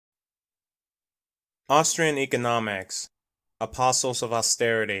Austrian Economics, Apostles of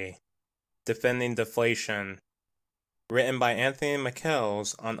Austerity, Defending Deflation, written by Anthony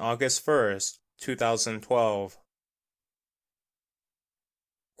Migchels on August 1st, 2012.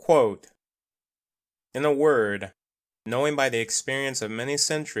 Quote, in a word, knowing by the experience of many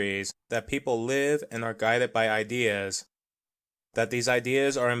centuries that people live and are guided by ideas, that these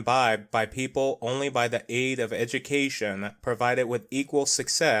ideas are imbibed by people only by the aid of education provided with equal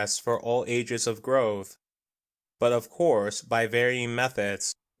success for all ages of growth, but of course by varying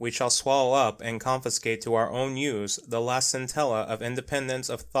methods, we shall swallow up and confiscate to our own use the last scintilla of independence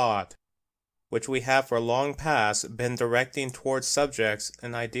of thought, which we have for long past been directing towards subjects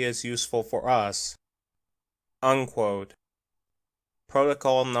and ideas useful for us. Unquote.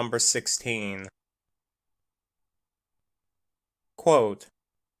 Protocol number 16. Quote,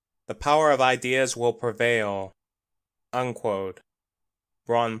 the power of ideas will prevail. Unquote.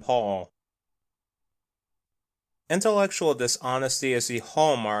 Ron Paul. Intellectual dishonesty is the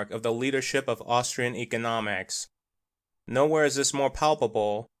hallmark of the leadership of Austrian economics. Nowhere is this more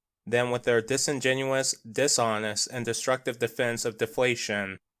palpable than with their disingenuous, dishonest, and destructive defense of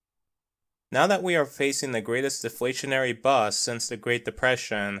deflation. Now that we are facing the greatest deflationary bust since the Great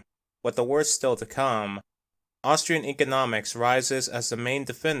Depression, with the worst still to come, Austrian economics rises as the main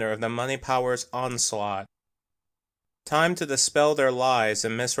defender of the money power's onslaught. Time to dispel their lies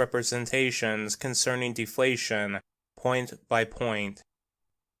and misrepresentations concerning deflation, point by point.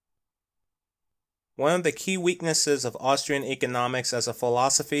 One of the key weaknesses of Austrian economics as a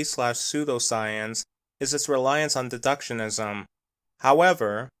philosophy/pseudoscience is its reliance on deductionism.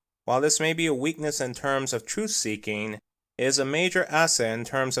 However, while this may be a weakness in terms of truth-seeking, it is a major asset in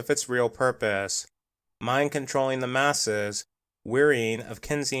terms of its real purpose, mind controlling the masses, wearying of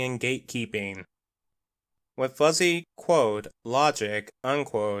Keynesian gatekeeping. With fuzzy, quote, logic,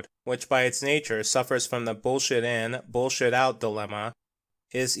 unquote, which by its nature suffers from the bullshit in, bullshit out dilemma,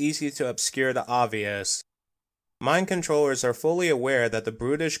 it is easy to obscure the obvious. Mind controllers are fully aware that the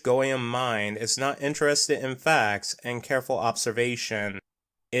brutish Goeam mind is not interested in facts and careful observation.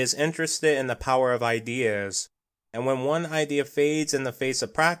 It is interested in the power of ideas. And when one idea fades in the face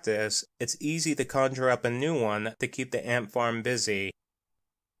of practice, it's easy to conjure up a new one to keep the ant farm busy.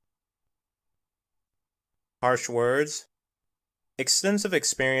 Harsh words? Extensive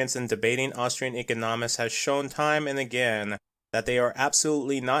experience in debating Austrian economists has shown time and again that they are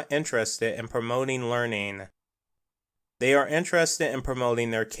absolutely not interested in promoting learning. They are interested in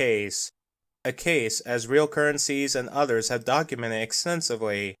promoting their case, a case as real currencies and others have documented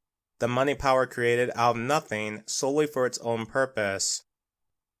extensively, the money power created out of nothing solely for its own purpose.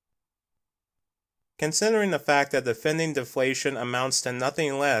 Considering the fact that defending deflation amounts to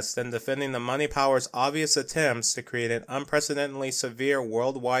nothing less than defending the money power's obvious attempts to create an unprecedentedly severe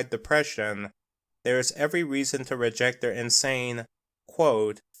worldwide depression, there is every reason to reject their insane,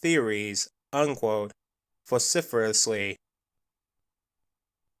 quote, theories, unquote, vociferously.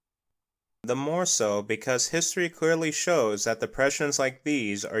 The more so because history clearly shows that depressions like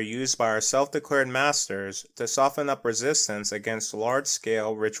these are used by our self-declared masters to soften up resistance against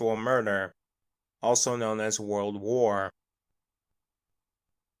large-scale ritual murder, also known as World War.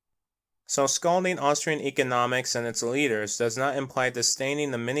 So scalding Austrian economics and its leaders does not imply disdaining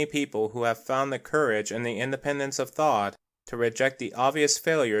the many people who have found the courage and the independence of thought to reject the obvious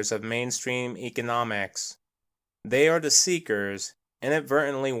failures of mainstream economics. They are the seekers,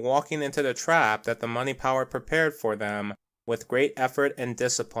 inadvertently walking into the trap that the money power prepared for them with great effort and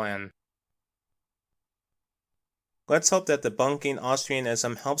discipline. Let's hope that debunking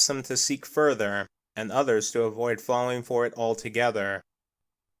Austrianism helps them to seek further, and others to avoid falling for it altogether.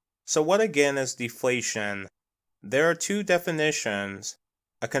 So what again is deflation? There are two definitions,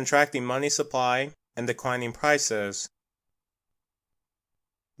 a contracting money supply and declining prices.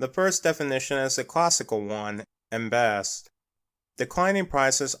 The first definition is the classical one, and best. Declining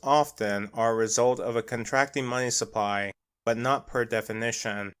prices often are a result of a contracting money supply, but not per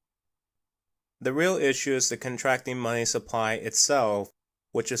definition. The real issue is the contracting money supply itself,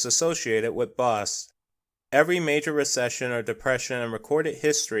 which is associated with bust. Every major recession or depression in recorded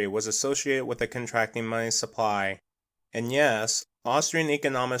history was associated with a contracting money supply. And yes, Austrian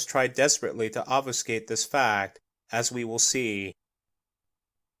economists tried desperately to obfuscate this fact, as we will see.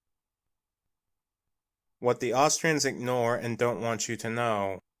 What the Austrians ignore and don't want you to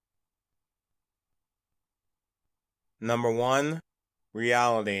know. Number 1.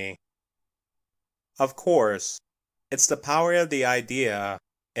 Reality. Of course, it's the power of the idea.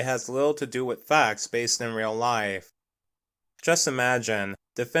 It has little to do with facts based in real life. Just imagine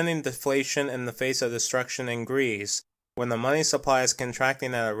defending deflation in the face of destruction in Greece, when the money supply is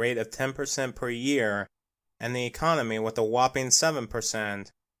contracting at a rate of 10% per year, and the economy with a whopping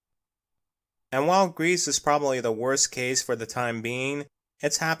 7%. And while Greece is probably the worst case for the time being,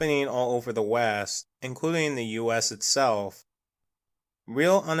 it's happening all over the West, including the US itself.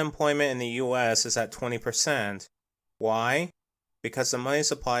 Real unemployment in the US is at 20%. Why? Because the money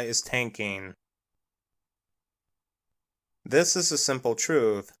supply is tanking. This is a simple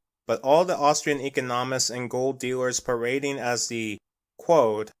truth, but all the Austrian economists and gold dealers parading as the,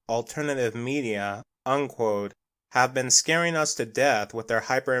 quote, alternative media, unquote, have been scaring us to death with their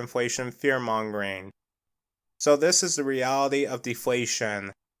hyperinflation fear-mongering. So this is the reality of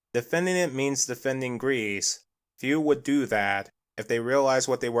deflation. Defending it means defending Greece. Few would do that if they realized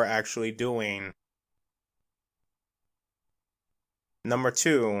what they were actually doing. Number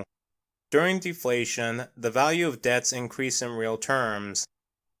 2. During deflation, the value of debts increase in real terms.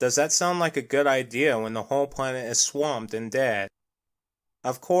 Does that sound like a good idea when the whole planet is swamped in debt?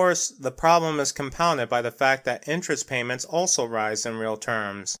 Of course, the problem is compounded by the fact that interest payments also rise in real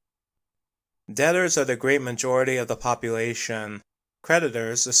terms. Debtors are the great majority of the population,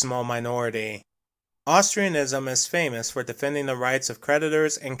 creditors a small minority. Austrianism is famous for defending the rights of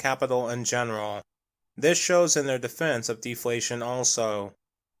creditors and capital in general. This shows in their defense of deflation also.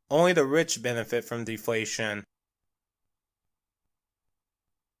 Only the rich benefit from deflation.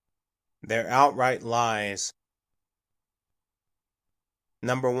 They're outright lies.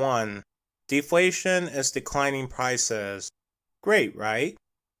 Number 1. Deflation is declining prices. Great, right?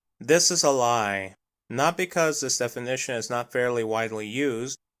 This is a lie. Not because this definition is not fairly widely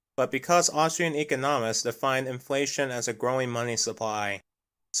used, but because Austrian economists define inflation as a growing money supply.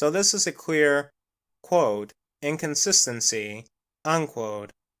 So this is a clear, quote, inconsistency,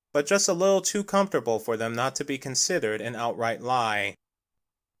 unquote, but just a little too comfortable for them not to be considered an outright lie.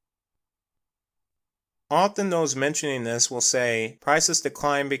 Often those mentioning this will say prices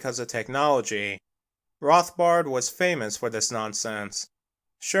decline because of technology. Rothbard was famous for this nonsense.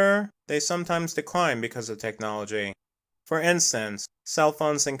 Sure, they sometimes decline because of technology. For instance, cell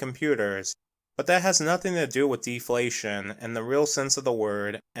phones and computers. But that has nothing to do with deflation in the real sense of the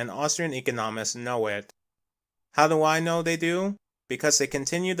word, and Austrian economists know it. How do I know they do? Because they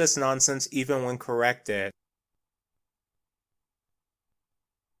continue this nonsense even when corrected.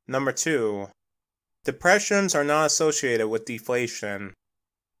 Number 2. Depressions are not associated with deflation.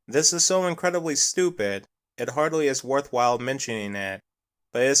 This is so incredibly stupid, it hardly is worthwhile mentioning it,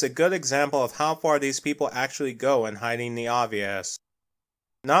 but it is a good example of how far these people actually go in hiding the obvious.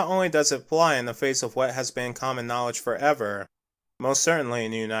 Not only does it fly in the face of what has been common knowledge forever, most certainly in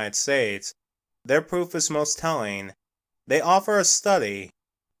the United States, their proof is most telling. They offer a study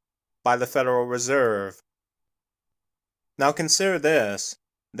by the Federal Reserve. Now consider this.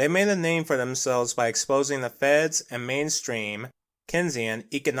 They made a name for themselves by exposing the Fed's and mainstream Keynesian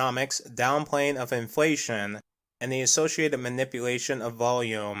economics downplaying of inflation and the associated manipulation of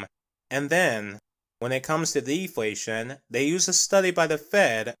volume. And then, when it comes to deflation, they use a study by the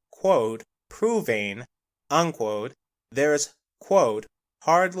Fed, quote, proving, unquote, there is, quote,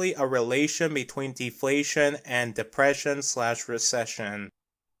 hardly a relation between deflation and depression/recession,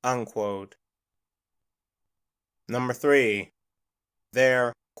 unquote. Number 3.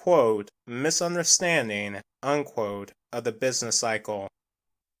 Their, quote, misunderstanding, unquote, of the business cycle.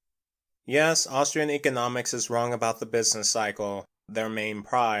 Yes, Austrian economics is wrong about the business cycle, their main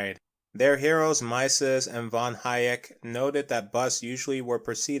pride. Their heroes Mises and von Hayek noted that busts usually were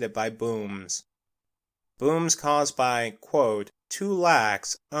preceded by booms. Booms caused by, quote, too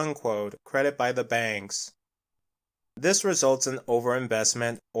lax, unquote, credit by the banks. This results in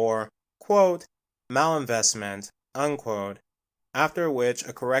overinvestment or, quote, malinvestment, unquote, after which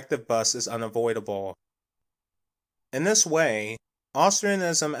a corrective bust is unavoidable. In this way,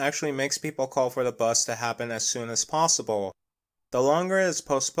 Austrianism actually makes people call for the bust to happen as soon as possible. The longer it is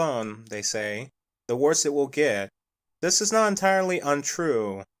postponed, they say, the worse it will get. This is not entirely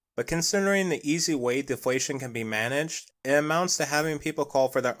untrue, but considering the easy way deflation can be managed, it amounts to having people call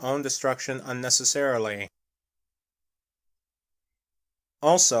for their own destruction unnecessarily.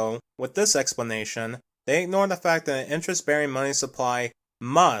 Also, with this explanation, they ignore the fact that an interest-bearing money supply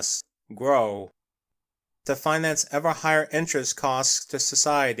must grow to finance ever higher interest costs to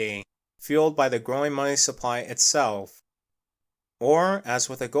society, fueled by the growing money supply itself. Or, as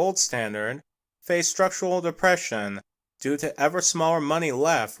with the gold standard, face structural depression due to ever smaller money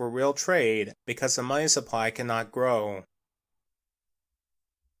left for real trade because the money supply cannot grow.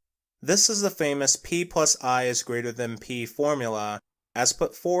 This is the famous P plus I is greater than P formula, as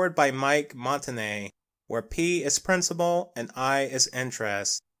put forward by Migchels, where P is principal and I is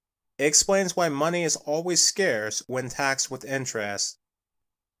interest. It explains why money is always scarce when taxed with interest.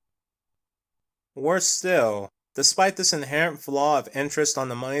 Worse still, despite this inherent flaw of interest on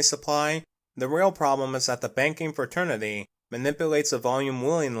the money supply, the real problem is that the banking fraternity manipulates the volume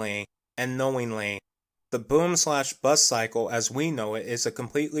willingly and knowingly. The boom/bust cycle as we know it is a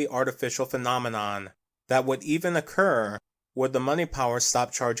completely artificial phenomenon that would even occur would the money powers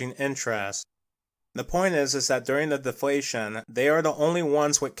stop charging interest. The point is that during the deflation, they are the only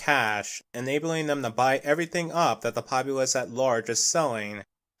ones with cash, enabling them to buy everything up that the populace at large is selling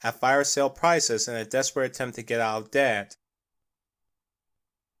at fire sale prices in a desperate attempt to get out of debt.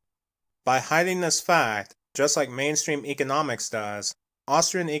 By hiding this fact, just like mainstream economics does,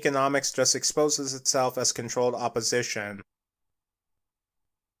 Austrian economics just exposes itself as controlled opposition.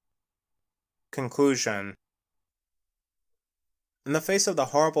 Conclusion. In the face of the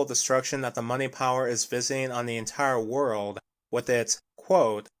horrible destruction that the money power is visiting on the entire world, with its,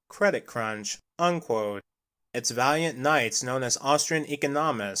 quote, credit crunch, unquote, its valiant knights known as Austrian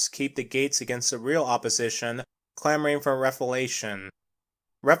economists keep the gates against the real opposition clamoring for reflation.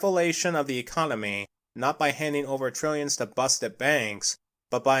 Reflation of the economy, not by handing over trillions to busted banks,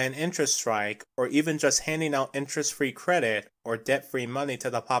 but by an interest strike, or even just handing out interest-free credit or debt-free money to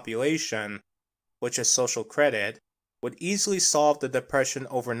the population, which is social credit, would easily solve the depression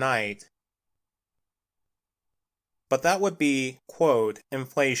overnight. But that would be, quote,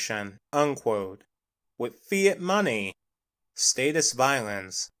 inflation, unquote, with fiat money, status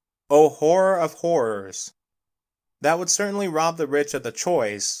violence, oh horror of horrors. That would certainly rob the rich of the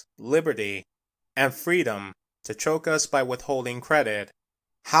choice, liberty, and freedom to choke us by withholding credit.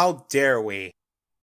 How dare we?